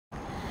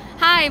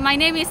Hi, my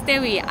name is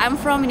Dewi. I'm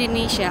from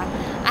Indonesia.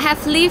 I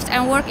have lived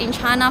and worked in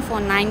China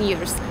for 9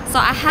 years, so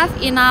I have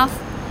enough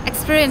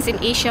experience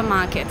in Asia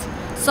market.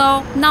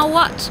 So now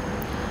what?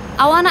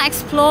 I want to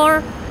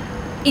explore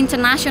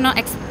international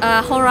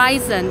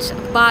horizons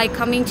by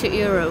coming to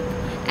Europe,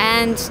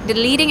 and the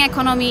leading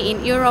economy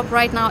in Europe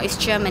right now is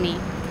Germany.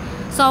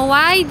 So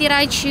why did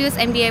I choose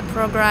MBA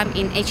program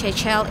in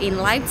HHL in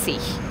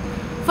Leipzig?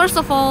 First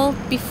of all,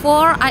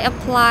 before I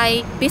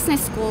apply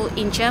business school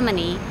in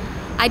Germany,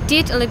 I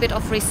did a little bit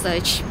of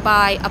research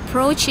by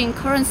approaching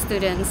current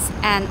students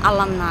and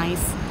alumni.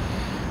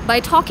 By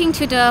talking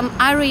to them,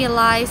 I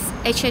realized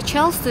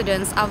HHL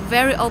students are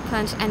very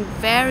open and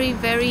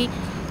very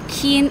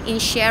keen in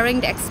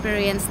sharing the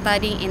experience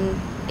studying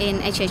in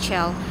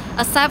HHL.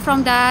 Aside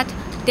from that,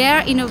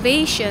 their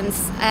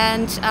innovations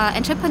and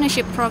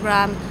entrepreneurship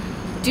program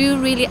do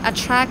really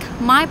attract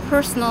my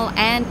personal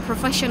and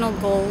professional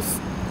goals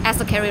as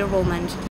a career woman.